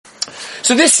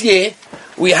So this year,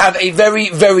 we have a very,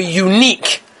 very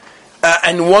unique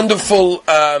and wonderful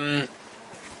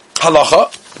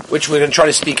halacha, which we're going to try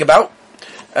to speak about.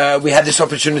 We had this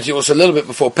opportunity also a little bit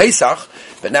before Pesach,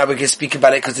 but now we can speak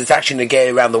about it because it's actually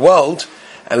negay around the world,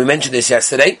 and we mentioned this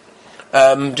yesterday.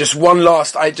 Just one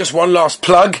last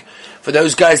plug for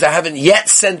those guys that haven't yet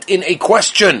sent in a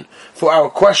question for our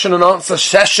question and answer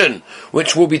session,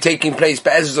 which will be taking place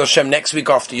Be'ezus Hashem next week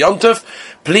after Yom Tov.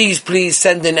 Please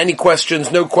send in any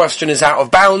questions. No question is out of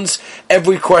bounds.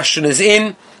 Every question is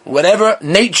in, whatever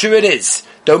nature it is.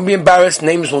 Don't be embarrassed.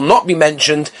 Names will not be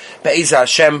mentioned. Be'ezus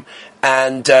Hashem.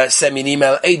 And send me an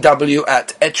email,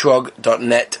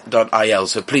 aw@etrog.net.il.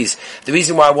 So please, the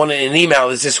reason why I want it in an email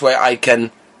is this way I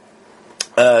can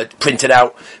print it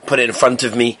out, put it in front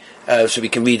of me, so we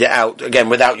can read it out. Again,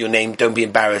 without your name, don't be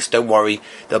embarrassed, don't worry.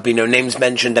 There'll be no names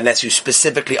mentioned unless you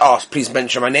specifically ask, please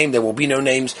mention my name. There will be no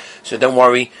names, so don't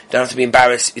worry. Don't have to be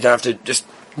embarrassed. You don't have to,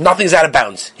 nothing's out of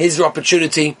bounds. Here's your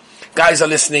opportunity. Guys are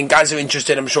listening, guys are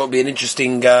interested. I'm sure it'll be an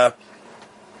interesting share,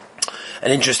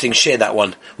 that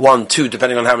one, 2,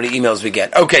 depending on how many emails we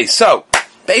get. Okay, so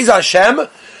Be'ez Hashem,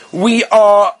 we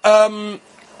are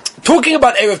talking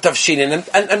about Eiruv Tavshilin,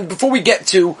 and before we get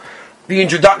to the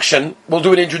introduction, we'll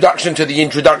do an introduction to the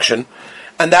introduction,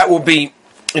 and that will be,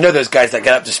 you know those guys that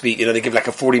get up to speak, they give like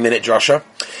a 40-minute drasha.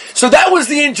 So that was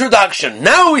the introduction.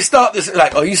 Now we start this,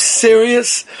 like, are you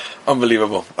serious?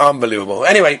 Unbelievable.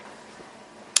 Anyway,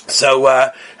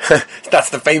 so that's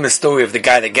the famous story of the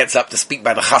guy that gets up to speak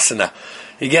by the chasana.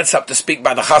 He gets up to speak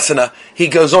by the chasana. He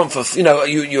goes on for, you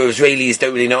Israelis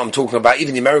don't really know what I'm talking about.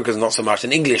 Even the Americans, not so much.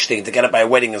 An English thing to get up by a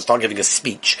wedding and start giving a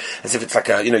speech as if it's like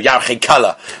a, Yarchei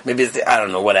Kala. Maybe it's, I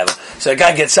don't know, whatever. So a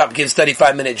guy gets up, gives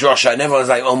 35-minute drasha, and everyone's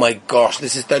like, oh my gosh,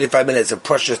 this is 35 minutes of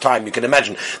precious time. You can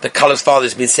imagine the Kala's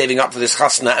father's been saving up for this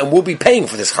chasana and will be paying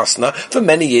for this chasana for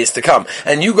many years to come.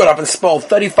 And you got up and spoiled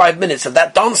 35 minutes of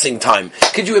that dancing time.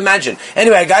 Could you imagine?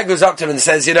 Anyway, a guy goes up to him and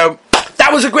says,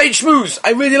 that was a great schmooze.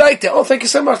 I really liked it. Oh, thank you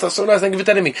so much. That's so nice. Thank you for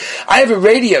telling me. I have a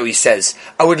radio, he says.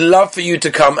 I would love for you to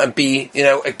come and be,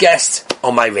 a guest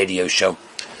on my radio show.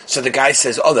 So the guy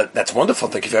says, oh, that's wonderful.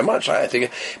 Thank you very much. But he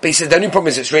says, the only problem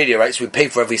is it's radio, right? So we pay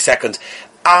for every second.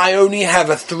 I only have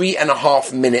a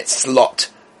 3.5-minute slot.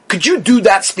 Could you do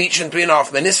that speech in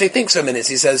 3.5 minutes? He thinks so minutes.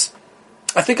 He says,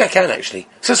 I think I can actually.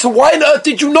 So why on earth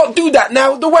did you not do that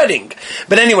now at the wedding?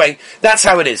 But anyway, that's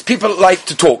how it is. People like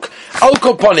to talk. Al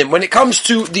kol ponim, when it comes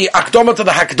to the akdama to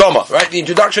the hakdama, right? The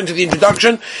introduction to the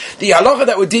introduction, the halacha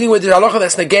that we're dealing with is a halacha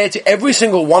that's negay to every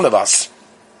single one of us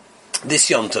this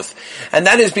Yom Tov. And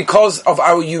that is because of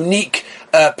our unique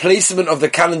placement of the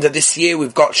calendar this year.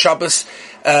 We've got Shabbos,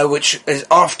 which is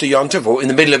after Yom Tov, or in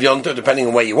the middle of Yom Tov, depending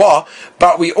on where you are.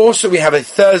 But we have a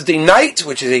Thursday night,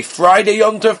 which is a Friday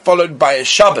Yom Tov, followed by a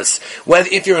Shabbos. Whether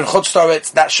if you're in Chutz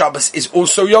La'aretz, that Shabbos is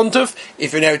also Yom Tov.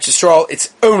 If you're in Eretz Yisrael,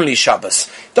 it's only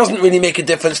Shabbos. Doesn't really make a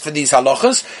difference for these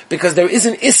halachas, because there is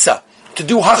an Issa to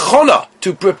do hachona,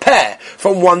 to prepare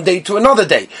from one day to another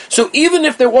day. So even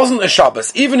if there wasn't a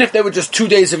Shabbos, even if there were just 2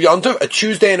 days of Yom Tov, a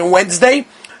Tuesday and a Wednesday,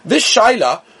 this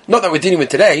shaila, not that we're dealing with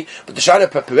today, but the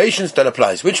shaila preparation still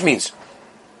applies, which means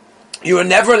you are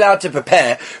never allowed to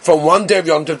prepare from one day of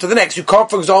Yom Tov to the next. You can't,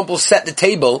 for example, set the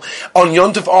table on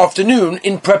Yom Tov afternoon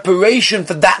in preparation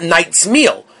for that night's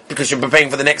meal, because you're preparing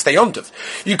for the next day Yom Tov.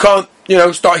 You can't,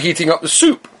 start heating up the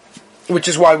soup, which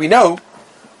is why we know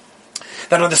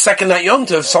that on the second night Yom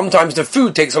Tov, sometimes the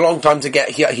food takes a long time to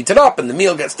get heated up and the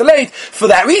meal gets delayed for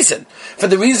that reason. For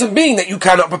the reason being that you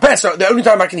cannot prepare. So the only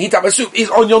time I can heat up a soup is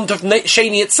on Yom Tov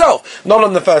Sheni itself, not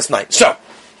on the first night. So,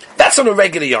 that's on a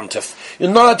regular Yom Tov.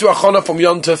 You're not allowed to do hachana from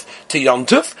Yom Tov to Yom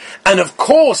Tov. And of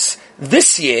course,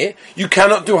 this year, you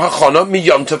cannot do hachana mi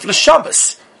Yom Tov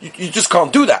l'Shabbos. You just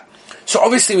can't do that. So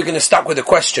obviously we're going to start with the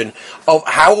question of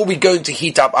how are we going to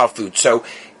heat up our food. So,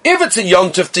 if it's a Yom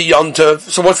Tov to Yom Tov,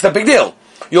 so what's the big deal?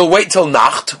 You'll wait till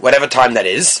Nacht, whatever time that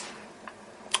is.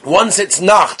 Once it's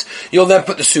Nacht, you'll then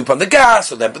put the soup on the gas,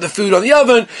 you'll then put the food on the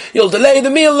oven, you'll delay the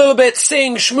meal a little bit,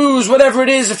 sing, schmooze, whatever it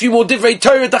is, a few more divrei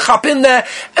Torah to chop in there,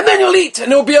 and then you'll eat,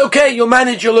 and it'll be okay, you'll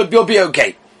manage, you'll be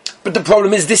okay. But the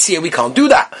problem is this year we can't do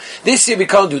that. This year we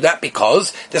can't do that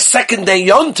because the second day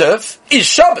Yom Tov is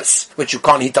Shabbos, which you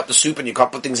can't heat up the soup and you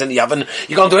can't put things in the oven.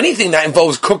 You can't do anything that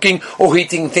involves cooking or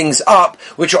heating things up,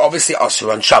 which are obviously also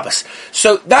on Shabbos.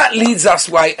 So that leads us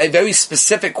to a very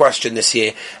specific question this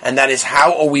year, and that is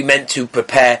how are we meant to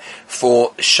prepare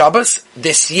for Shabbos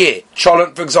this year?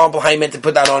 Cholent, for example, how are you meant to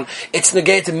put that on? It's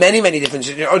negated to many, many different...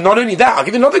 Not only that, I'll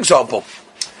give you another example.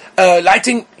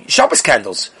 Lighting Shabbos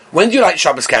candles. When do you light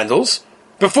Shabbos candles?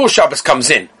 Before Shabbos comes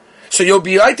in. So you'll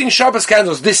be lighting Shabbos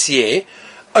candles this year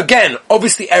again,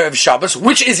 obviously Erev Shabbos,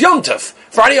 which is Yom Tov.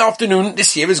 Friday afternoon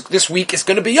this week is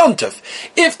going to be Yom Tov.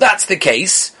 If that's the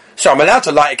case, so I'm allowed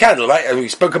to light a candle, right? We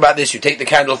spoke about this. You take the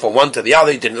candle from one to the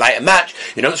other. You didn't light a match.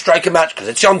 You don't strike a match because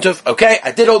it's Yom Tov. Okay,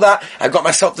 I did all that. I got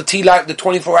myself the tea light, the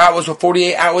 24 hours or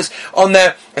 48 hours on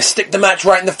there. I stick the match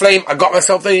right in the flame. I got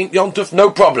myself the Yom Tov,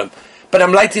 no problem. But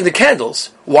I'm lighting the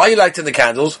candles. Why are you lighting the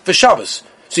candles? For Shabbos.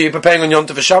 So you're preparing on Yom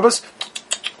Tov for Shabbos?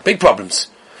 Big problems.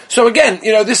 So again,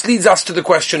 this leads us to the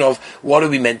question of what are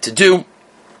we meant to do?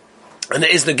 And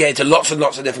it is negated to lots and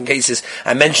lots of different cases.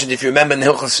 I mentioned, if you remember, in the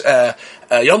Halachos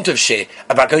Yom Tov Sheh,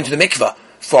 about going to the mikveh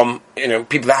from,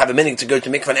 people that have a minhag to go to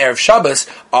mikveh on Erev Shabbos,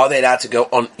 are they allowed to go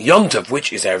on Yom Tov,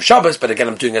 which is Erev Shabbos, but again,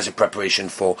 I'm doing as a preparation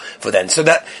for then. So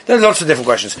that, there's lots of different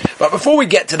questions. But before we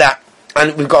get to that,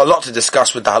 and we've got a lot to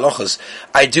discuss with the halachas,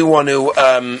 I do want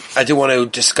to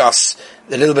discuss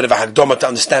a little bit of a hagdoma to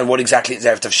understand what exactly is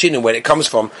Erev Tavshilin and where it comes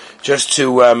from. Just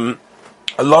to,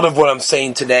 a lot of what I'm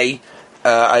saying today,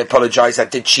 I apologize, I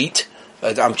did cheat.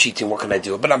 I'm cheating, what can I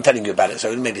do? But I'm telling you about it,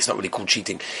 so maybe it's not really called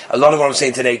cheating. A lot of what I'm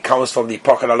saying today comes from the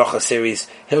Pocket Halacha series,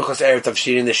 Hilchos Erev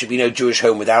Tavshilin. There should be no Jewish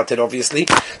home without it, obviously.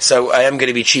 So I am going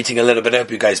to be cheating a little bit. I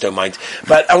hope you guys don't mind.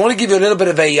 But I want to give you a little bit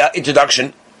of a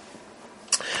introduction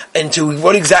into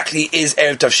what exactly is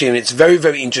Erev Tavshilin. It's very,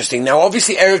 very interesting. Now,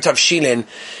 obviously, Erev Tavshilin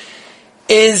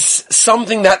is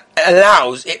something that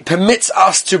permits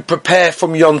us to prepare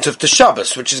from Yom Tov to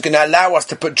Shabbos, which is going to allow us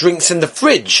to put drinks in the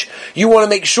fridge. You want to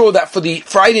make sure that for the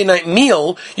Friday night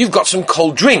meal, you've got some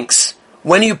cold drinks.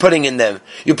 When are you putting in them?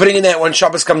 You're putting in there when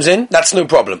Shabbos comes in? That's no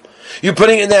problem. You're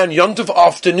putting in there on Yom Tov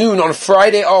afternoon, on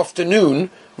Friday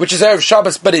afternoon, which is Erev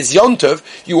Shabbos, but is Yom Tov,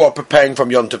 you are preparing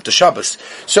from Yom Tov to Shabbos.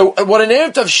 So what an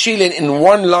Erev Tavshilin in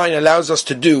one line allows us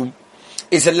to do,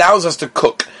 is allows us to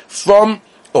cook from,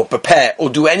 or prepare, or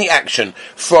do any action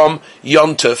from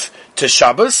Yom Tov to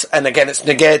Shabbos. And again, it's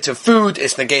negated to food,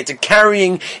 it's negated to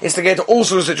carrying, it's negated to all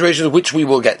sorts of situations which we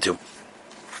will get to.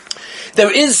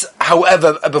 There is,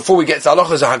 however, before we get to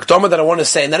halachos, a hakdama that I want to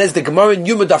say, and that is the Gemara in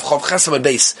Yuma Daf Chav Chesam and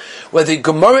Beis, where the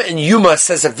Gemara in Yuma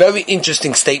says a very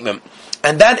interesting statement.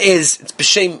 And that is, it's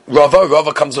b'shem Rava.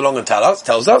 Rava comes along and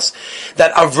tells us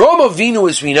that Avraham Avinu,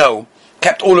 as we know,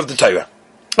 kept all of the Torah.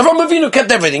 Avraham Avinu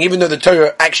kept everything, even though the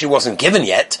Torah actually wasn't given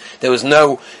yet. There was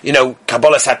no,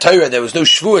 Kabbalah HaTorah, there was no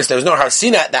Shavuos, there was no Har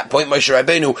Sinai at that point. Moshe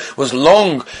Rabbeinu was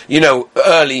long,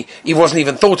 early. He wasn't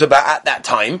even thought about at that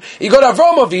time. You got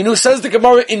Avraham Avinu, says the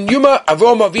Gemara in Yuma,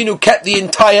 Avraham Avinu kept the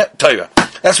entire Torah.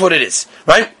 That's what it is,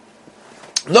 right?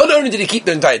 Not only did he keep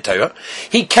the entire Torah,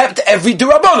 he kept every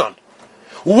D'Rabbanan.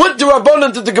 What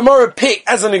D'Rabbanan did the Gemara pick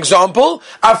as an example?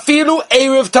 Afilu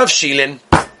Eiruv Tavshilin.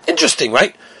 Interesting,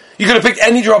 right? You could have picked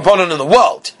any D'Rabbanan in the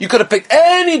world. You could have picked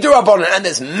any D'Rabbanan, and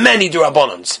there's many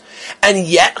D'Rabbanans. And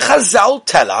yet Chazal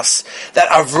tell us that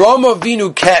Avraham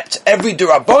Avinu kept every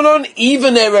D'Rabbanan,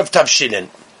 even Eiruv Tavshilin.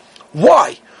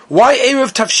 Why? Why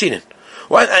Eiruv Tavshilin?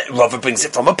 Well, Rava brings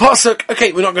it from a pasuk.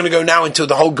 Okay, we're not going to go now into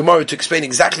the whole Gemara to explain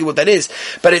exactly what that is,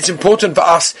 but it's important for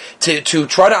us to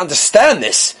try to understand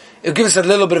this. It'll give us a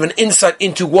little bit of an insight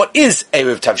into what is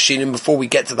Eiruv Tavshilin before we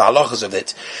get to the halachas of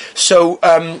it. So,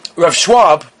 Rav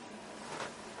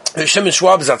Shimon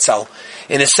Schwab Zatzal,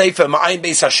 in a Sefer Ma'ayin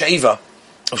Beis HaSheva,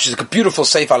 which is a beautiful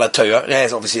Sefer ala Torah,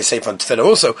 there's obviously a Sefer on Tefillah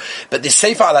also, but this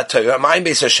Sefer ala Torah, Ma'ayin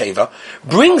Beis HaSheva,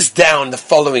 brings down the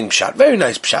following pshat, very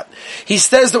nice pshat. He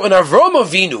says that when Avraham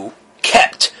Avinu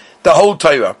kept the whole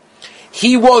Torah,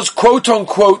 he was, quote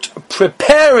unquote,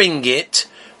 preparing it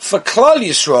for Klal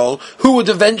Yisrael, who would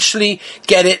eventually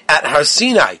get it at Har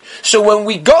Sinai. So when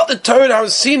we got the Torah at Har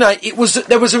Sinai,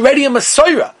 there was already a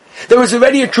Messiah. There was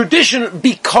already a tradition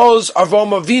because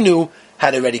Avraham Avinu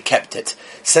had already kept it.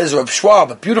 Says Rav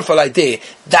Schwab, a beautiful idea.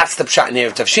 That's the pshat in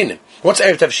Erev Tavshilin. What's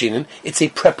Erev Tavshilin? It's a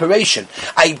preparation.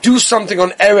 I do something on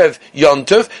Erev Yom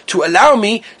Tov to allow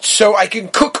me so I can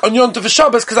cook on Yom Tov for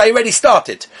Shabbos because I already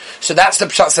started. So that's the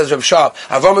pshat, says Rav Schwab.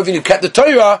 Avraham Avinu kept the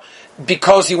Torah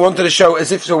because he wanted to show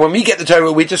as if, so when we get the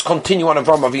Torah, we just continue on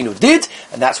Avraham Avinu did,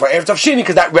 and that's why Erev Tavshilin,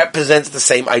 because that represents the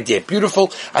same idea.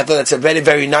 Beautiful. I thought that's a very,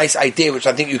 very nice idea, which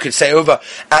I think you could say over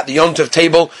at the Yom Tov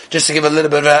table, just to give a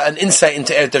little bit of an insight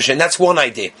into Erev Tavshilin. That's one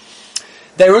idea.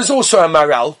 There is also a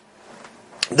Maral,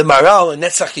 the Maral in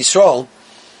Netzach Yisrael,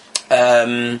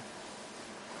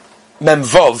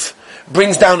 Memvov,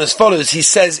 brings down as follows. He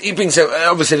says, he brings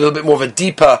obviously a little bit more of a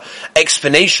deeper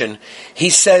explanation. He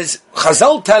says,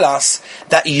 Chazal tell us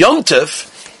that Yom Tov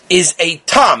is a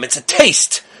tam, it's a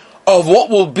taste of what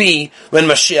will be when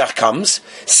Mashiach comes,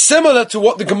 similar to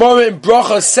what the Gemara in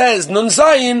Bracha says, Nun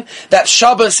Zayin, that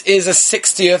Shabbos is a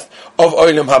 60th of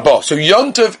Olam Haba. So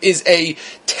Yom Tov is a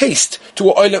taste to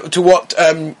what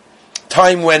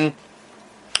time when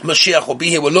Mashiach will be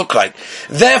here will look like.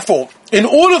 Therefore, in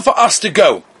order for us to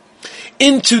go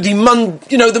into the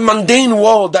mundane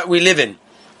world that we live in,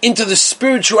 into the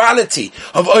spirituality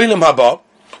of Olam Haba,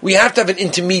 we have to have an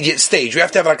intermediate stage. We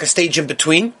have to have like a stage in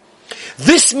between.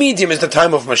 This medium is the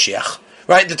time of Mashiach,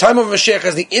 right? The time of Mashiach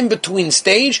is the in-between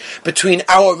stage between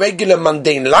our regular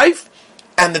mundane life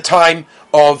and the time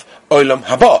of Olam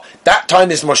Haba. That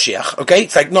time is Mashiach, okay?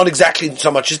 It's like not exactly so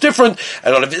much is different,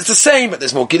 a lot of it is the same, but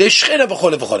there's more Gidei Shechina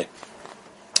v'chole v'chole.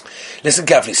 Listen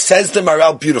carefully. Says the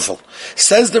Maral, beautiful.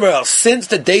 Says the Maral, since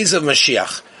the days of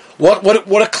Mashiach, what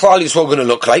a Klal Yisrael going to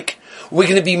look like? We're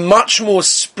going to be much more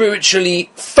spiritually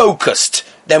focused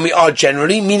than we are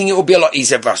generally, meaning it will be a lot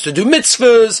easier for us to do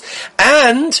mitzvahs,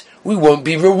 and we won't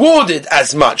be rewarded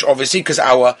as much, obviously, because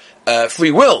our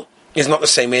free will is not the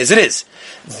same way as it is.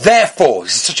 Therefore,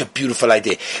 this is such a beautiful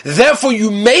idea. Therefore, you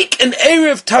make an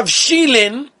Erev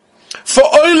Tavshilin for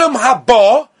Olam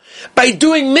Haba by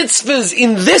doing mitzvahs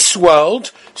in this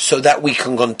world, so that we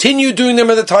can continue doing them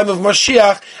at the time of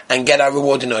Mashiach and get our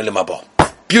reward in Olam Haba.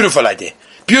 Beautiful idea.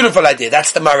 Beautiful idea.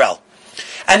 That's the Maral.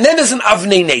 And then there's an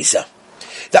Avnei Nezer.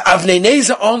 The Avnei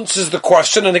Nezer answers the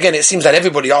question, and again, it seems that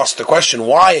everybody asked the question,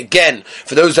 why again,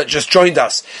 for those that just joined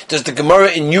us, does the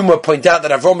Gemara in Yuma point out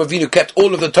that Avraham Avinu kept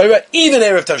all of the Torah, even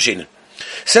Erev Tavshilin?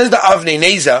 Says the Avnei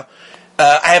Nezer,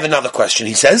 I have another question,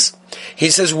 he says,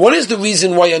 what is the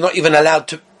reason why you're not even allowed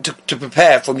to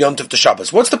prepare from Yom Tov to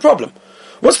Shabbos? What's the problem?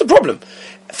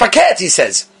 Faket, he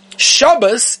says,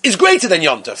 Shabbos is greater than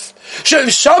Yom Tov. So if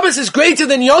Shabbos is greater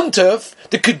than Yom Tov,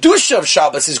 the Kedusha of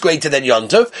Shabbos is greater than Yom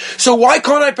Tov, so why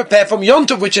can't I prepare from Yom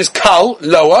Tov, which is Kal,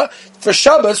 lower, for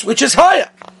Shabbos, which is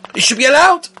higher? It should be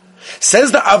allowed.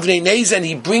 Says the Avnei Nezer, and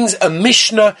he brings a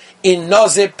Mishnah in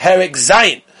Nazir Perek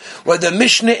Zayin, where the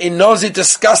Mishnah in Nazir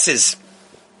discusses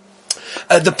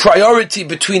the priority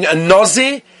between a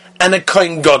Nazir and a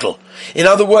Kohen Gadol. In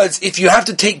other words, if you have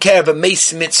to take care of a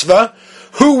Meis Mitzvah,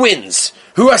 who wins?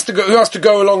 Who has to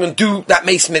go along and do that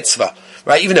Meis Mitzvah?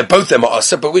 Right? Even though both of them are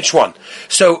Asa, but which one?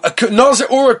 So a Nazir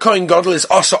or a Kohen Gadol is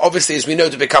Asa, obviously, as we know,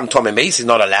 to become Tomei Meis, is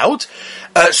not allowed.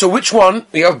 So which one?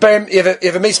 You have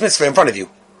a Meis Mitzvah in front of you.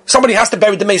 Somebody has to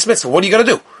bury the Meis Mitzvah. What are you going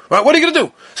to do? Right? What are you going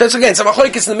to do? So it's again,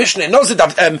 Machlokes in the Mishnah in Nazir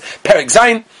Perek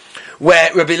Zayin,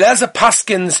 where Rabbi Eliezer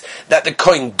paskins that the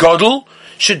Kohen Gadol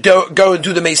should go and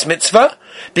do the Meis Mitzvah,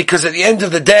 because at the end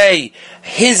of the day,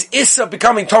 his Issa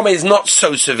becoming Tomei is not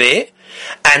so severe,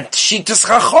 and Shitas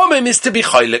Chachomim is to be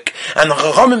Chaylik. And the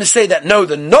Chachomim say that no,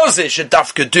 the Nazir should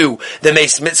dafka do the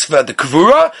Meis Mitzvah, the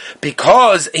Kvura,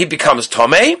 because he becomes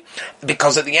Tomei,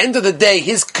 because at the end of the day,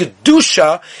 his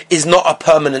Kedusha is not a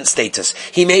permanent status.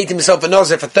 He made himself a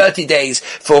Nazir for 30 days,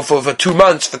 for 2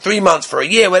 months, for 3 months, for a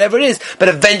year, whatever it is, but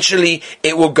eventually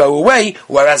it will go away,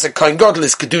 whereas a Kohen Gadol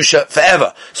is Kedusha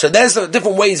forever. So there's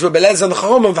different ways, Rebbe Eliezer and the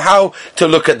Chachomim, of how to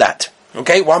look at that.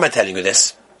 Okay, why am I telling you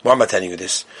this?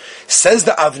 Says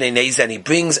the Avnei Nezer, and he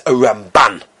brings a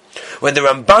Ramban. When the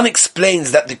Ramban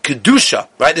explains that the Kedusha,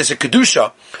 right, there's a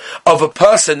Kedusha of a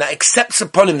person that accepts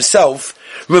upon himself,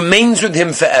 remains with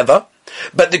him forever,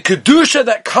 but the Kedusha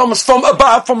that comes from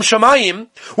above, from Shamayim,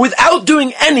 without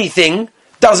doing anything,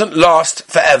 doesn't last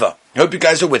forever. I hope you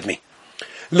guys are with me.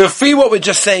 Lefi what we're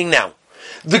just saying now.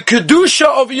 The Kedusha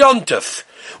of Yom Tov,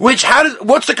 what's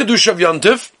the Kedusha of Yom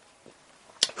Tov?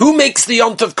 Who makes the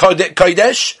Yom Tov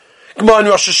Kodesh? Gemara in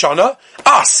Rosh Hashanah?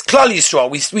 Us, Klal Yisrael.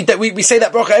 We say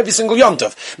that bracha every single Yom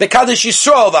Tov. Mekadesh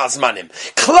Yisrael v'azmanim.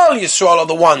 Klal Yisrael are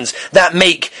the ones that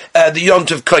make the Yom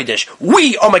Tov Kodesh.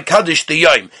 We are Mekadesh the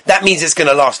Yom. That means it's going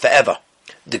to last forever.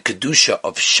 The Kedusha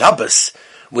of Shabbos,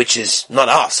 which is not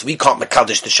us. We can't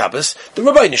Mekadesh the Shabbos. The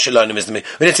Rabbeinu Shalom is the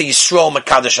we don't say Yisrael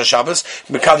Mekadesh Shabbos.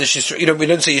 Mekadesh Yisrael. We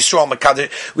don't say Yisrael Mekadesh.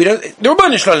 The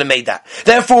Rabbeinu Shalom made that.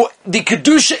 Therefore, the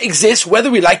Kedusha exists whether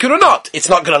we like it or not. It's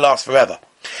not going to last forever.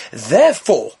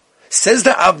 Therefore, says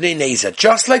the Avnei Nezer,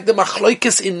 just like the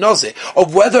Machlokes in Nazir,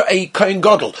 of whether a Kohen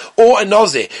Gadol or a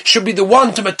Nazir should be the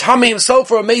one to matame himself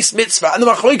for a Meis Mitzvah, and the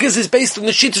Machlokes is based on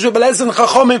the Shittas Rebbe Eliezer and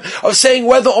Chachomim of saying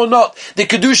whether or not the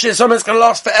Kedusha is something that's going to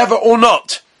last forever or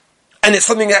not. And it's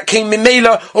something that came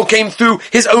Mimela or came through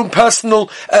his own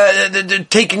personal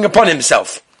taking upon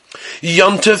himself.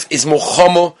 Yom Tov is more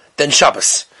chomo than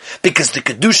Shabbos, because the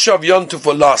Kedusha of Yom Tov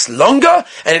will last longer,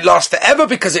 and it lasts forever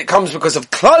because it comes because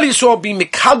of Klal Yisrael being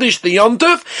Mekadesh the Yom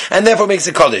Tov, and therefore makes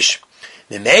a Kodesh.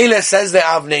 Mimela says the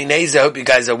Avnei Nezer, I hope you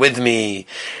guys are with me.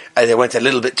 I went a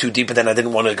little bit too deeper than I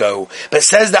didn't want to go. But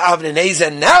says the Avnei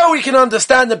Nezer, now we can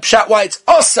understand the Pshat why it's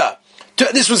Osa.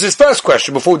 This was his first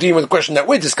question before dealing with the question that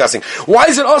we're discussing. Why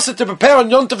is it Osa to prepare on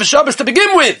Yom Tov for Shabbos to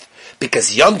begin with?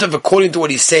 Because Yom Tov, according to what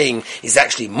he's saying, is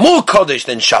actually more Kodesh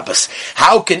than Shabbos.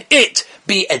 How can it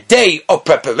be a day of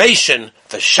preparation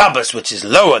for Shabbos, which is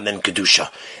lower than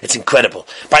Kedusha. It's incredible.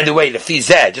 By the way, the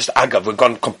Fizeh, just Agav, we've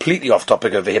gone completely off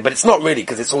topic over here, but it's not really,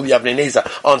 because it's all the Avnei Nezer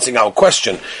answering our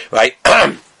question, right?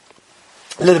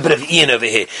 A little bit of Ian over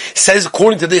here. Says,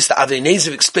 according to this, the Avnei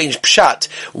Nezer explains Pshat,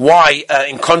 why,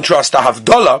 in contrast to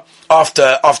Havdalah,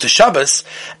 after Shabbos,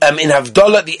 in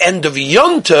Havdalah, at the end of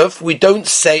Yom Tov, we don't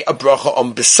say a bracha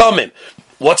on Besamim.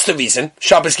 What's the reason?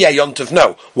 Shabbos, yeah, Yom Tov,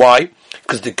 no. Why?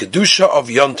 Because the Kedusha of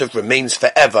Yom Tov remains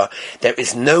forever. There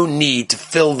is no need to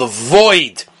fill the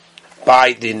void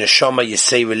by the Neshama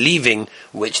Yisera leaving,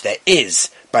 which there is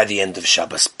by the end of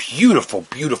Shabbos. Beautiful,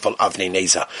 beautiful Avnei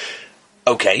Nezer.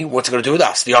 Okay, what's it going to do with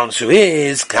us? The answer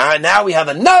is, now we have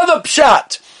another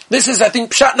Pshat. This is, I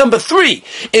think, Pshat number 3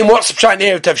 in what's Pshat in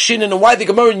Eiruv Tavshilin, and why the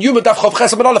Gemara in Yuma Daf Chav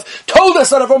Ches Amud Aleph told us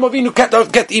that Avram Avinu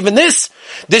can't get even this.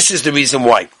 This is the reason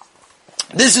why.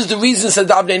 This is the reason, said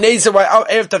the Avnei Nezer, why our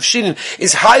Eiruv Tavshilin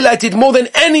is highlighted more than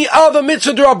any other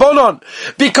mitzvah d'Rabbanan.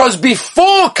 Because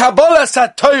before Kabbalah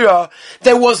Torah,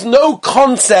 there was no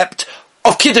concept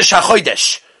of Kiddush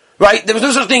HaChodesh. Right? There was no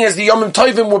such thing as the Yom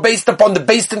Tovim were based upon the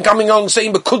Beis Din coming along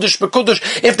saying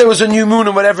B'Kuddush, if there was a new moon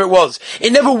or whatever it was.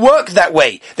 It never worked that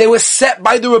way. They were set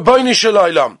by the Rabbeinu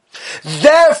Shalom.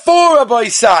 Therefore, Rabbi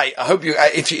Isai, I hope you,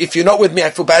 if you're not with me,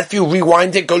 I feel bad for you,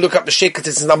 rewind it, go look up the Sheikh, because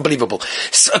it's unbelievable.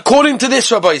 According to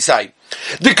this, Rabbi Isai,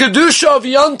 the Kedusha of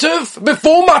Yom Tov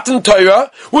before Matan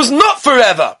Torah was not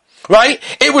forever. Right?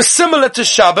 It was similar to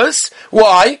Shabbos.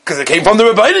 Why? Because it came from the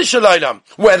Rabbeinu Shalom,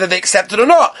 whether they accepted or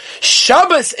not.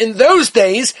 Shabbos in those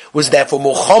days was therefore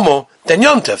more chomo than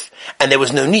Yom Tov. And there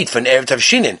was no need for an Eiruv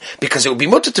Tavshilin, because it would be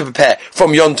mutter to prepare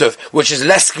from Yom Tov, which is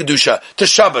less Kedusha, to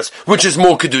Shabbos, which is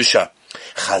more Kedusha.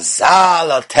 Chazal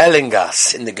are telling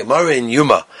us in the Gemara in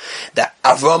Yuma that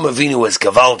Avram Avinu was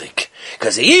Gavaldik.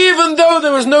 Because even though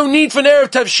there was no need for an Eiruv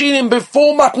Tavshilin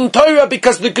before Matan Torah,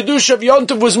 because the Kedusha of Yom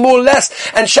Tov was more or less,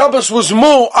 and Shabbos was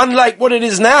more, unlike what it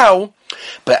is now,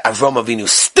 but Avram Avinu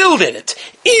still did it.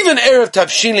 Even Eiruv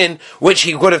Tavshilin, which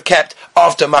he would have kept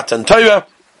after Matan Torah.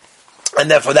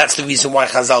 And therefore that's the reason why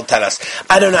Chazal tell us.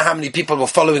 I don't know how many people were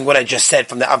following what I just said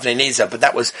from the Avnei Nezer, but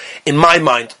that was, in my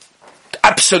mind,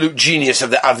 absolute genius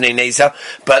of the Avnei Nezer,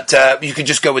 but you could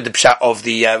just go with the Pshat of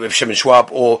the Reb Shimon Schwab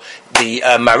or the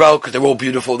Maral, because they're all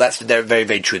beautiful. That's the very,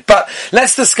 very truth. But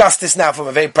let's discuss this now from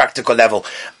a very practical level.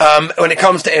 When it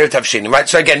comes to Eiruv Tavshilin, right?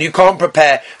 So again, you can't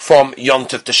prepare from Yom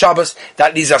Tov to Shabbos.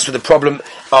 That leaves us with the problem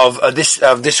of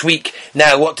this week.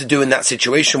 Now, what to do in that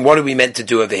situation? What are we meant to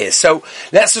do over here? So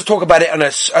let's just talk about it on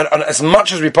as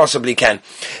much as we possibly can.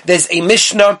 There's a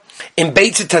Mishnah in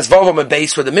Beitzit Tezvav on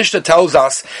base where the Mishnah tells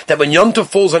us that when Yom Tov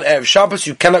falls on Erev Shabbos,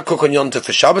 you cannot cook on Yom Tov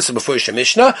for Shabbos, so before your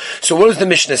Mishnah. So what does the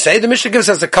Mishnah say? The Mishnah gives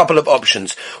us a couple of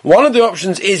options. One of the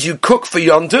options is you cook for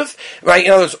Yom Tov, right?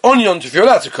 In other words, on Yom Tov you're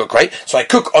allowed to cook, right? So I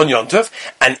cook on Yom Tov,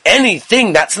 and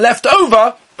anything that's left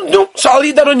over, no, so I'll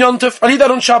eat that on Yom Tov, I'll eat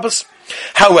that on Shabbos.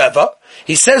 However,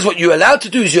 he says what you're allowed to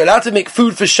do is you're allowed to make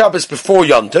food for Shabbos before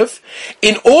Yom Tov,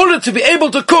 in order to be able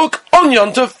to cook on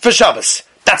Yom Tov for Shabbos.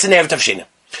 That's an Eiruv Tavshilin.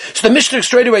 So the Mishnah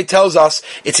straight away tells us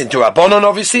it's in D'Rabbanan,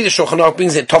 obviously. The Shulchan Aruch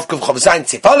brings in Tov Kuf Chav Zayin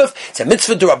Tzif Aleph. It's a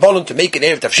mitzvah D'Rabbanan to make an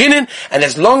Eiruv Tavshilin, and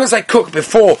as long as I cook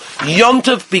before Yom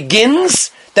Tov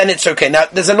begins, then it's okay. Now,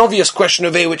 there's an obvious question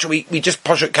over here which we just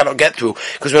cannot get through,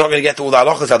 because we're not going to get to all the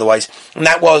halachos otherwise, and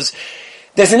that was,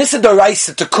 there's an Issa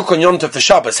D'Oraisa to cook on Yom Tov for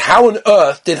Shabbos. How on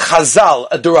earth did Chazal,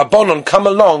 a D'Rabbanan, come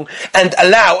along and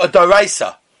allow a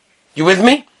D'Oraisa? You with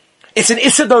me? It's an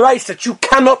Issa D'Oraisa that you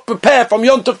cannot prepare from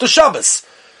Yom Tov to Shabbos.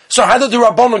 So how did the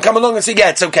Rabbanon come along and say, yeah,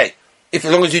 it's okay, as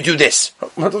long as you do this?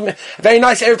 Very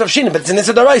nice Eiruv Tavshilin, but it's an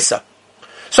Issa D'Oraisa.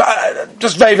 So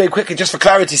just very, very quickly, just for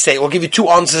clarity's sake, we'll give you two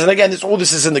answers. And again, all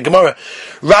this is in the Gemara.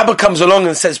 Rabbah comes along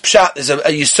and says, Pshat, there's a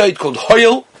Yesod called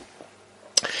Hoyel,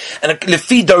 and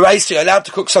Lefi D'Oraisa, you're allowed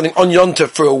to cook something on Yom Tov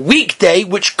for a weekday,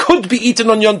 which could be eaten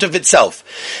on Yom Tov itself.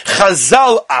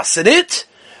 Chazal asked it,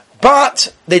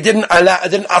 but they didn't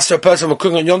ask for a person who was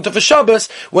cooking on Yom Tov for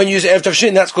Shabbos when you use Eiruv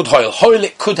Tavshilin. That's called Hoyel. Hoyel,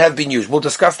 it could have been used. We'll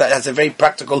discuss that. That's a very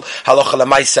practical halacha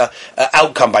lemaisa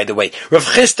outcome, by the way. Rav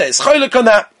Chisda is Choylek on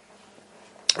that.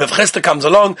 Rav Chisda comes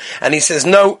along and he says,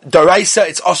 no, D'Oraisa,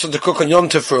 it's also to cook on Yom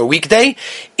Tov for a weekday,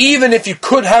 even if you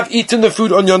could have eaten the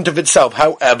food on Yom Tov itself.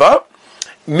 However,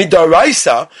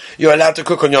 Midoraisa, you're allowed to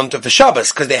cook on Yom Tov for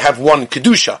Shabbos because they have one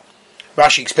Kedusha.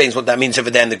 Rashi explains what that means over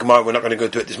there in the Gemara. We're not going to go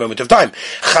to it at this moment of time.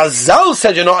 Chazal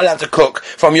said you're not allowed to cook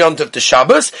from Yom Tov to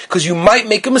Shabbos because you might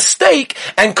make a mistake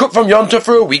and cook from Yom Tov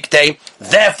for a weekday.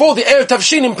 Therefore, the Eiruv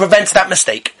Tavshilin prevents that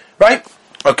mistake. Right?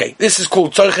 Okay, this is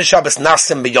called Tzorchei Shabbos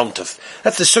Nasim B'Yom Tov.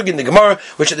 That's the sugya in the Gemara,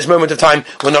 which at this moment of time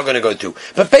we're not going to go to.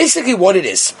 But basically what it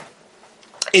is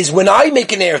when I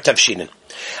make an Eiruv Tavshilin,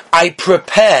 I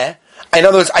prepare In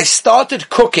other words, I started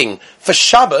cooking for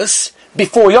Shabbos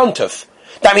before Yom Tov.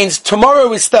 That means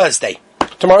tomorrow is Thursday.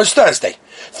 Tomorrow's Thursday.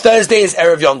 Thursday is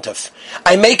Erev Yom Tov.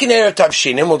 I make an Erev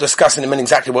Tavshilin. We'll discuss in a minute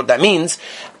exactly what that means.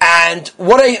 And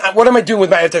what am I doing with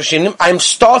my Erev Tavshilin? I'm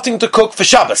starting to cook for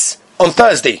Shabbos on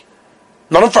Thursday.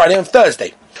 Not on Friday, on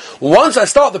Thursday. Once I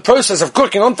start the process of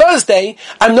cooking on Thursday,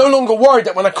 I'm no longer worried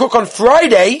that when I cook on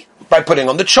Friday, by putting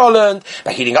on the cholent,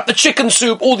 by heating up the chicken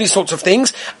soup, all these sorts of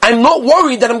things, I'm not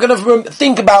worried that I'm going to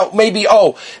think about maybe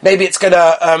it's going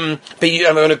to I'm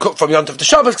going to cook from Yom Tov to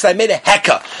Shabbos because I made a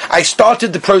heka. I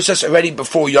started the process already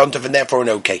before Yom Tov and therefore an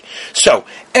okay. So,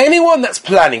 anyone that's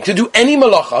planning to do any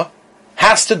malacha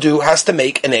has to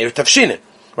make an Erev Tavshilin,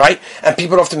 right? And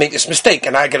people often make this mistake,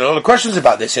 and I get a lot of questions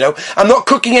about this, I'm not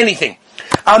cooking anything.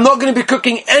 I'm not going to be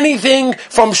cooking anything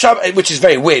from Shabbat, which is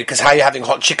very weird, because how are you having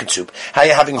hot chicken soup? How are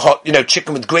you having hot,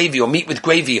 chicken with gravy or meat with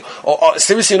gravy? Or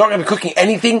seriously, you're not going to be cooking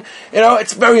anything?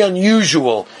 It's very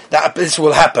unusual that this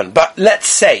will happen. But let's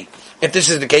say, if this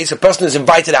is the case, a person is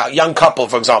invited out, a young couple,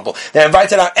 for example, they're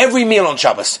invited out every meal on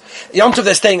Shabbos. Yom Tov,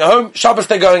 they're staying at home, Shabbos,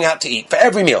 they're going out to eat, for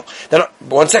every meal.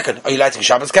 One second, are you lighting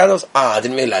Shabbos candles? I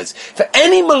didn't realize. For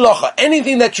any malacha,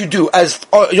 anything that you do as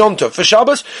Yom Tov for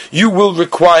Shabbos, you will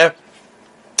require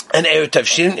an Erev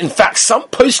Tavshilin. In fact, some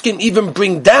poskim even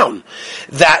bring down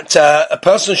that a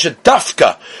person should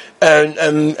dafka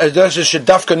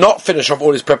not finish off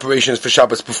all his preparations for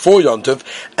Shabbos before Yom Tov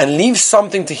and leave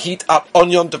something to heat up on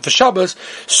Yom Tov for Shabbos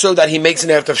so that he makes an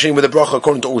Erev Tavshilin with a bracha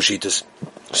according to all shitas.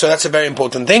 So that's a very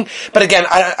important thing. But again,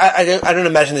 I don't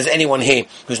imagine there's anyone here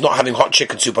who's not having hot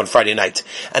chicken soup on Friday night.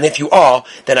 And if you are,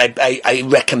 then I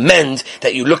recommend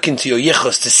that you look into your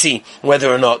yichus to see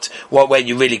whether or not where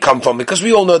you really come from. Because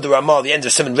we all know the Ramah, the end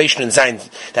of 7 Rishon and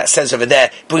Zayin, that says over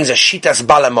there, brings a shitas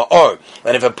bala ma'or.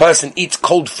 And if a person eats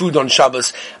cold food on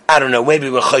Shabbos, I don't know, maybe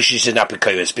we're choshish in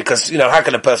apikoros. Because, how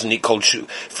can a person eat cold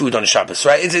food on Shabbos,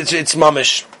 right? It's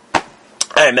mamish.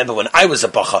 I remember when I was a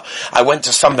bacha, I went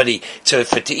to somebody to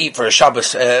eat for a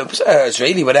Shabbos,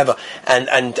 Israeli, whatever,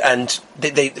 and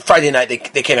they Friday night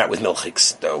they came out with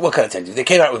milchiks. What can I tell you? They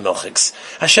came out with milchiks.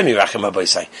 Hashem Yirachim, my boy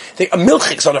say.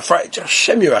 Milchiks on a Friday.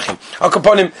 Hashem Yirachim. Al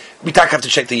Kaponim, we have to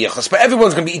check the yichus, but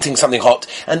everyone's going to be eating something hot,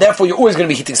 and therefore you're always going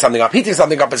to be heating something up. Heating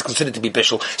something up is considered to be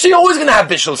bishul, so you're always going to have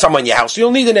bishul somewhere in your house. So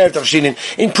you'll need an Erev Tavshilin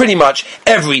in pretty much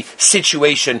every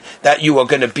situation that you are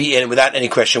going to be in, without any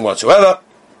question whatsoever.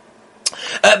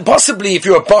 Possibly if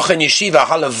you're a Bach in Yeshiva,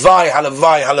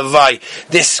 halavai,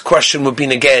 this question would be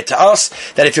negated to us,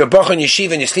 that if you're a Bach in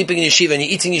Yeshiva and you're sleeping in Yeshiva and you're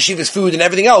eating Yeshiva's food and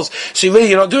everything else, so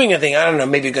you're not doing anything. I don't know,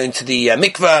 maybe you're going to the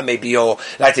mikveh, maybe you're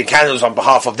lighting candles on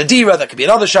behalf of the dira, that could be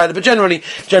another shayla, but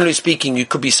generally speaking, you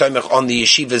could be somech on the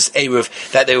Yeshiva's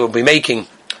Eiruv that they will be making.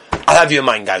 I'll have you in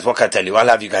mind, guys. What can I tell you? I'll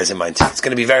have you guys in mind. It's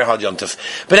going to be very hard, Yom Tov.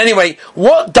 But anyway,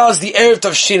 what does the Erev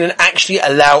Tavshilin actually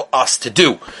allow us to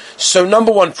do? So,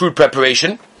 number one, food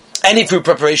preparation. Any food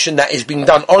preparation that is being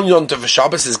done on Yom Tov for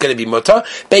Shabbos is going to be mutter.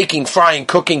 Baking, frying,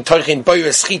 cooking, toichin, boyer,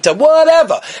 schita,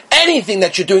 whatever. Anything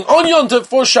that you're doing on Yom Tov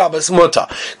for Shabbos, mutter.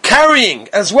 Carrying,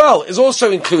 as well, is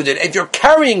also included. If you're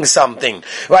carrying something,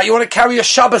 right, you want to carry your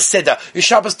Shabbos Seder, your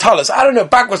Shabbos Talis, I don't know,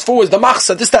 backwards, forwards, the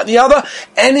machzah, this, that, and the other.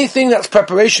 Anything that's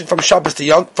preparation from Shabbos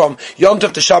to from Yom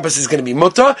Tov to Shabbos is going to be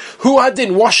mutter. Who had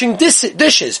in washing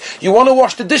dishes? You want to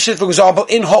wash the dishes, for example,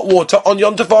 in hot water on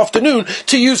Yom Tov afternoon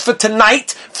to use for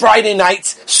tonight, Friday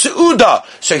night's Su'uda.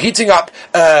 So heating up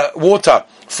water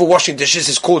for washing dishes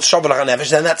is called Shavuot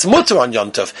HaNefesh, and that's mutter on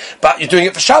Yom Tov. But you're doing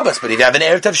it for Shabbos. But if you have an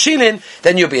Erev Tavshilin,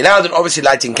 then you'll be allowed, and obviously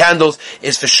lighting candles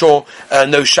is for sure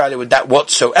no shayla with that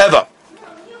whatsoever.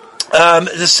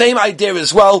 The same idea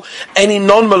as well, any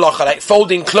non-malacha, like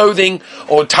folding clothing,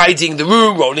 or tidying the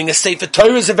room, rolling a sefer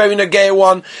Torah is a very nagea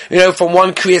one, from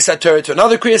one Kriyas HaTorah to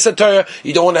another Kriyas HaTorah.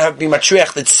 You don't want to be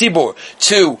matriach the tzibur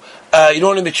to you don't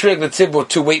want to be trigged the tzibur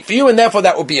to wait for you, and therefore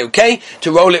that would be okay to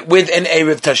roll it with an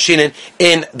Erev Tavshilin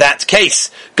in that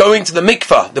case. Going to the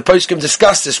mikvah, the poskim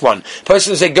discussed this one.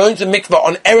 Poskim say going to the mikvah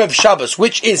on Erev Shabbos,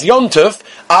 which is Yom Tov,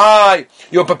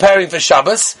 you're preparing for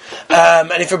Shabbos, and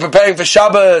if you're preparing for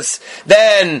Shabbos,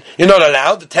 then you're not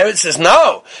allowed. The Teretz says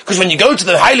no, because when you go to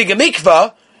the Heilige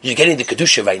Mikvah, you're getting the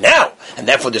Kedusha right now, and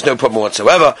therefore there's no problem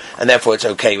whatsoever, and therefore it's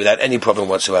okay without any problem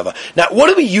whatsoever. Now, what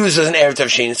do we use as an Erev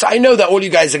Tavshilin? So I know that all you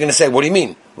guys are going to say, what do you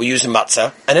mean? We're using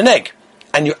matzah and an egg.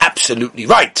 And you're absolutely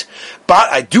right.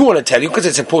 But I do want to tell you, because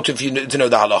it's important for you to know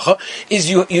the halacha, is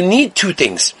you need two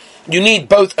things. You need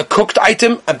both a cooked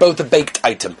item and both a baked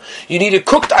item. You need a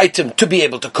cooked item to be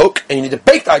able to cook, and you need a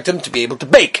baked item to be able to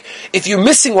bake. If you're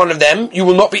missing one of them, you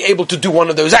will not be able to do one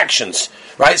of those actions.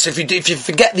 Right? So if you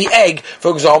forget the egg,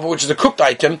 for example, which is a cooked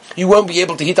item, you won't be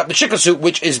able to heat up the chicken soup,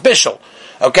 which is bishul.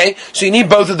 Okay? So you need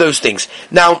both of those things.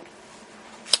 Now,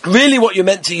 really what you're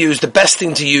meant to use, the best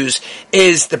thing to use,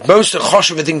 is the most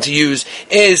choshev thing to use,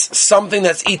 is something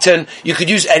that's eaten. You could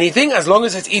use anything as long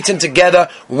as it's eaten together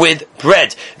with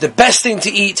bread. The best thing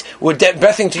to eat,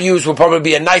 best thing to use will probably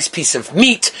be a nice piece of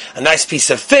meat, a nice piece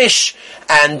of fish,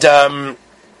 and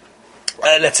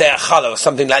let's say a challah or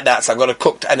something like that. So I've got a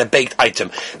cooked and a baked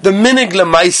item. The minig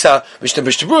lemaisa, which the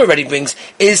Mishnah Berurah already brings,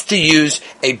 is to use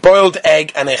a boiled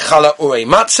egg and a challah or a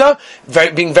matzah.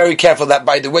 Being very careful that,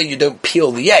 by the way, you don't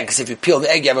peel the egg, because if you peel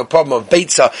the egg, you have a problem of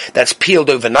beitza that's peeled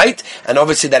overnight, and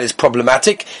obviously that is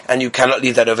problematic, and you cannot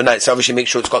leave that overnight. So obviously make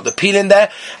sure it's got the peel in there,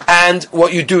 and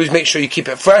what you do is make sure you keep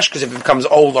it fresh, because if it becomes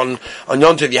old on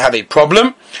Yom Tov, you have a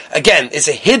problem. Again, it's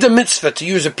a hidden mitzvah to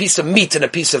use a piece of meat and a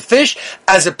piece of fish,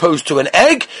 as opposed to an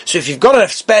egg. So if you've got a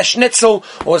spare schnitzel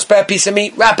or a spare piece of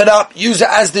meat, wrap it up, use it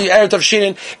as the Erev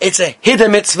Tavshilin. It's a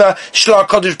hidden mitzvah. Shlar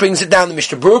Kodesh brings it down. The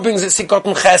Mishnah Berurah brings it, Sikot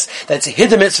and Ches, that it's a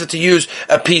hidden mitzvah to use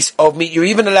a piece of meat. You're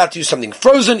even allowed to use something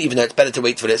frozen, even though it's better to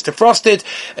wait for it to frost it.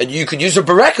 And you could use a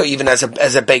bureka even as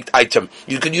a baked item.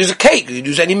 You could use a cake. You could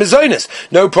use any mazonis.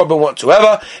 No problem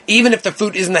whatsoever. Even if the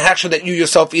food isn't a hachshah that you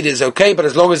yourself eat, is okay, but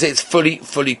as long as it's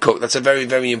fully cooked. That's a very,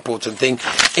 very important thing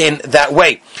in that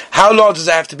way. How large does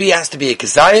it have to be? It has to be a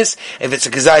kazayas. If it's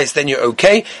a kazayas, then you're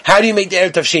okay. How do you make the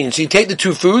Erev Tavshilin? So you take the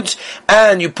two foods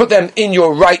and you put them in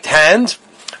your right hand,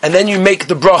 and then you make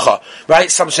the bracha, right?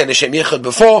 Some say the Shem Yichud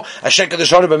before, Asher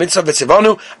Kadeshanu b'mitzvah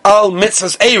v'tzivanu, al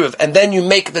mitzvahs Eiruv, and then you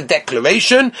make the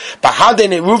declaration, Bahadei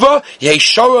Eiruva,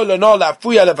 Yeshoro lano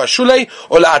la'afuya levashulei,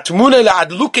 o la'atmune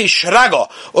la'adluke shrago,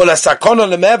 o la'sakona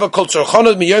le'meva kol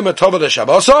tzorchonot miyom tova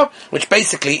l'shabbosa, which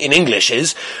basically in English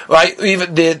is, right,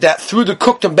 even that through the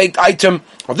cooked and baked item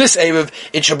of this Eiruv,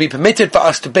 it shall be permitted for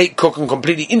us to bake, cook, and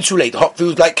completely insulate hot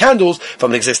foods like candles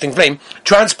from an existing flame,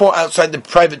 transport outside the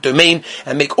private domain,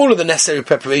 and make all of the necessary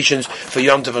preparations for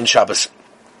Yom Tov and Shabbos.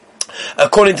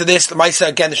 According to this, the Maisa,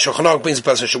 again, the Shulchan Aruch brings the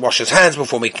person should wash his hands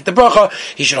before making the bracha.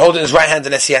 He should hold it in his right hand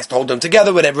unless he has to hold them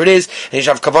together, whatever it is. And he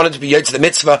should have kavanah to be yod to the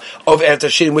mitzvah of Erev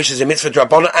Tavshilin, which is a mitzvah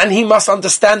drabana, and he must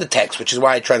understand the text, which is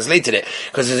why I translated it,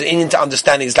 because there's an in to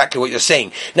understanding exactly what you're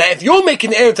saying. Now, if you're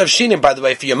making Erev Tavshilin, by the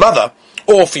way, for your mother,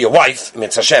 or for your wife,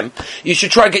 Mitzvah Hashem, you should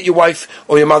try to get your wife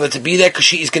or your mother to be there, because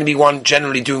she is going to be one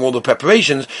generally doing all the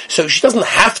preparations, so she doesn't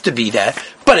have to be there,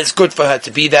 but it's good for her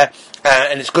to be there,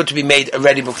 and it's good to be made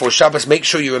ready before Shabbos. Make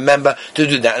sure you remember to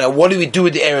do that. Now, what do we do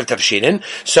with the Erev Tavshilin?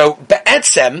 So,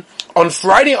 Be'etzem, on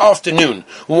Friday afternoon,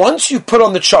 once you put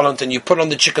on the cholent and you put on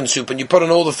the chicken soup and you put on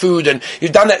all the food and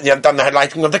you've done it, you've done the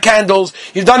lighting of the candles,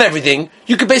 you've done everything,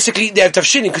 you could basically eat the Erev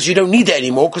Tavshilin because you don't need it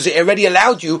anymore, because it already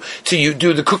allowed you to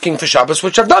do the cooking for Shabbos,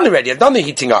 which I've done already. I've done the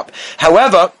heating up.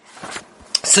 However,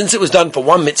 since it was done for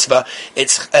one mitzvah,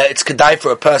 it's kedai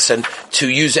for a person to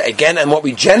use it again. And what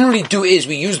we generally do is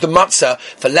we use the matzah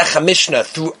for lecha mishnah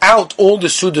throughout all the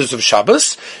sudas of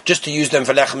Shabbos, just to use them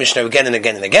for lecha mishnah again and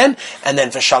again and again. And then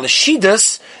for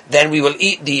shalashidas, then we will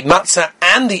eat the matzah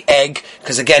and the egg,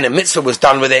 because again a mitzvah was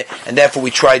done with it, and therefore we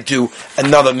try to do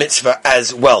another mitzvah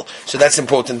as well. So that's an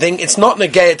important thing. It's not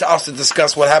negayah to us to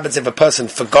discuss what happens if a person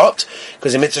forgot,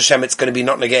 because in Mitzvah Shem it's going to be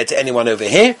not negayah to anyone over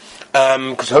here,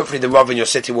 because hopefully the Rav in your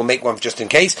city will make one just in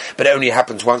case, but it only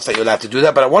happens once that you're allowed to do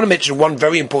that. But I want to mention one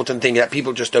very important thing that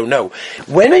people just don't know.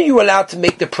 When are you allowed to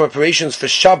make the preparations for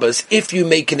Shabbos if you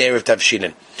make an Erev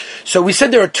Tavshilin? So we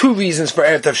said there are two reasons for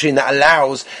Erev Tavshilin that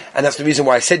allows, and that's the reason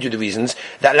why I said you the reasons,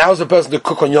 that allows a person to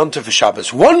cook on Yom Tov for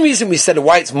Shabbos. One reason we said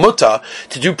why it's mutter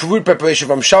to do food preparation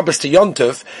from Shabbos to Yom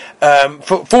Tov,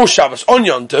 for Shabbos on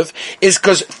Yom Tov, is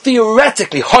because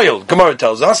theoretically, Hoyel, Gemara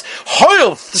tells us,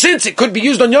 Hoyel, since it could be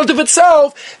used on Yom Tov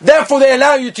itself, therefore they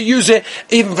allow you to use it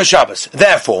even for Shabbos.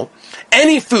 Therefore,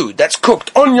 any food that's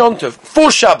cooked on Yom Tov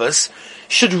for Shabbos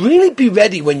should really be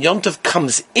ready when Yom Tov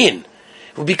comes in.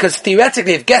 Because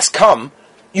theoretically, if guests come,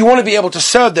 you want to be able to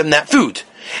serve them that food.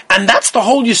 And that's the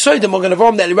whole Yesod, and we're going to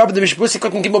Rabbi the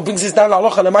Mishpur Gimel brings this down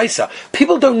Halacha Lemaisa.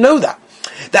 People don't know that.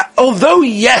 That although,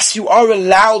 yes, you are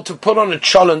allowed to put on a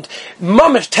cholent,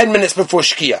 mamish 10 minutes before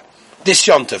Shkia, this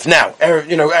Yom Tov, now,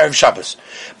 Erev Shabbos.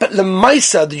 But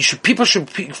Lemaisa, people should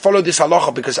follow this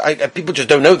halacha, because people just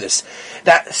don't know this.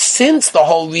 That since the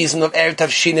whole reason of Erev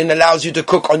Tavshilin allows you to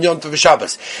cook on Yom Tov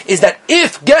Shabbos, is that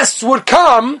if guests would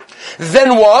come,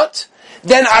 then what?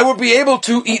 Then I would be able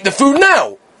to eat the food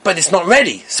now. But it's not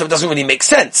ready, so it doesn't really make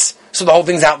sense. So the whole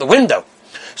thing's out the window.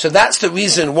 So that's the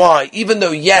reason why, even though,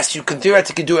 yes, you can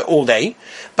theoretically do it all day,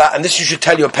 and this you should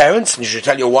tell your parents, and you should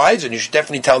tell your wives, and you should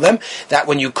definitely tell them, that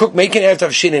when you cook, make an Erev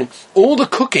Tavshilin, all the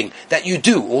cooking that you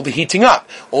do, all the heating up,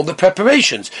 all the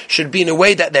preparations, should be in a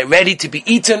way that they're ready to be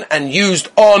eaten and used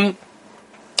on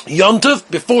Yom Tov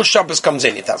before Shabbos comes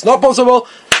in. If that's not possible,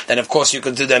 then of course you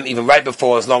can do them even right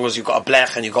before, as long as you've got a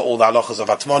blech and you've got all the halachos of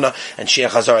atmona and shir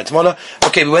chazor atmona.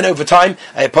 Okay, we went over time.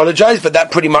 I apologize, but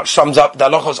that pretty much sums up the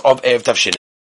halachos of Erev Tavshilin.